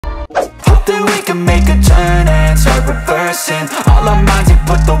hope that we can make a turn and start reversing all our minds and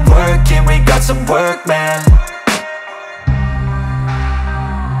put the work in. We got some work, man.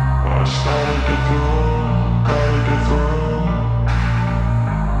 I just gotta get through, gotta get through.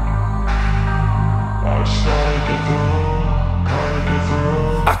 I just gotta get through, gotta get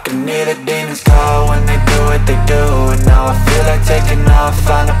through. I can hear the demons call when they do what they do, and now I feel like taking off,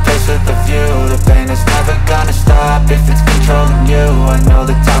 find a place with a view. The pain is never gonna stop if it's controlling you. I know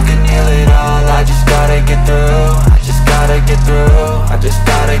that time can heal it all. I just gotta get through, I just gotta get through, I just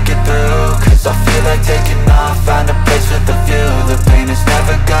gotta get through. Cause I feel like taking off, find a place with a view. The pain is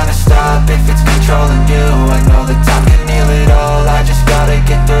never gonna stop if it's controlling you. I know that time can heal it all. I just gotta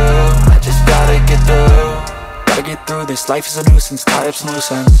get through, I just gotta get through. Gotta get through this, life is a nuisance, tie up some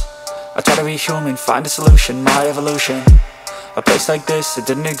loose ends. I try to be human, find a solution, my evolution. A place like this, it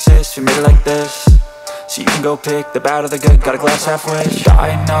didn't exist, we made it like this. So you can go pick the bad or the good, got a glass half wish.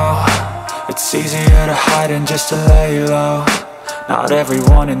 I know, it's easier to hide than just to lay low. Not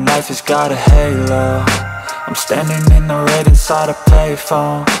everyone in life has got a halo. I'm standing in the red inside a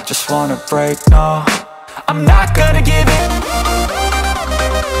payphone. Just wanna break, no, I'm not gonna give in.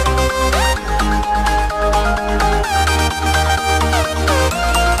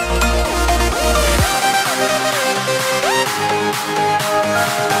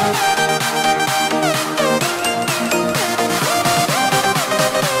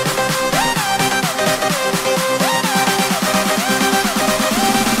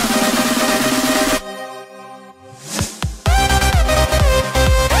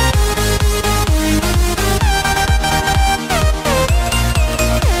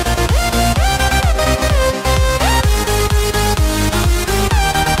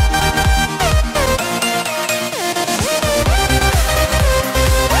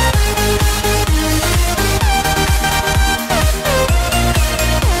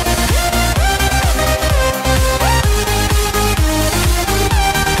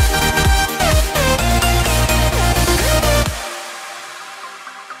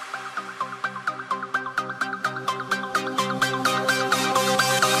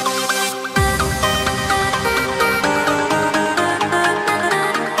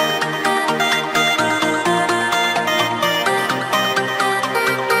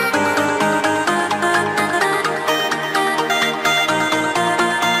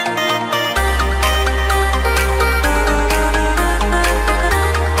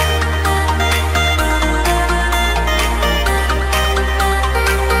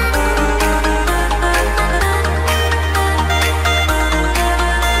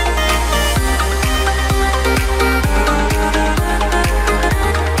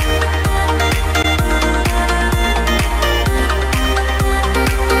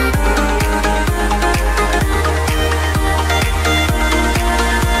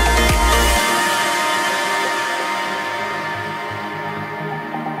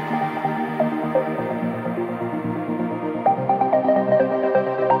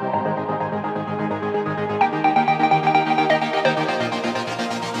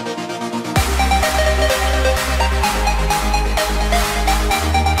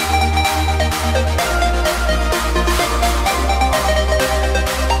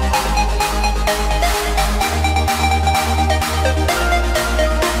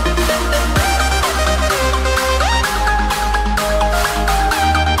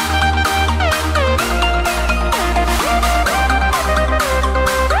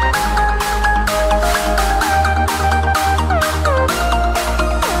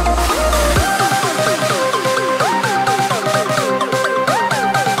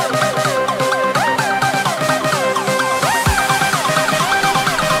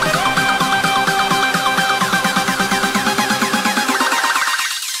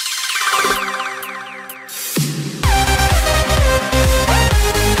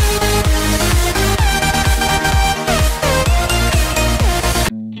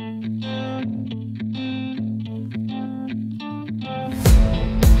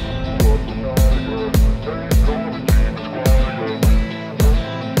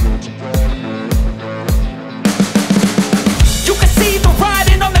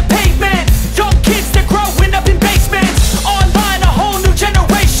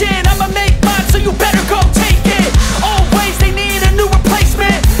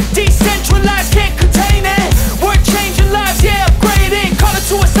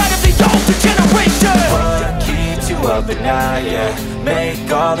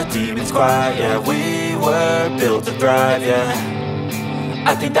 Make all the demons quiet, yeah. We were built to thrive, yeah.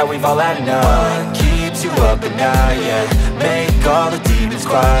 I think that we've all had enough. What keeps you up at night, yeah. Make all the demons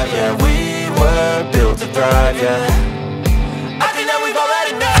quiet, yeah. We were built to thrive, yeah.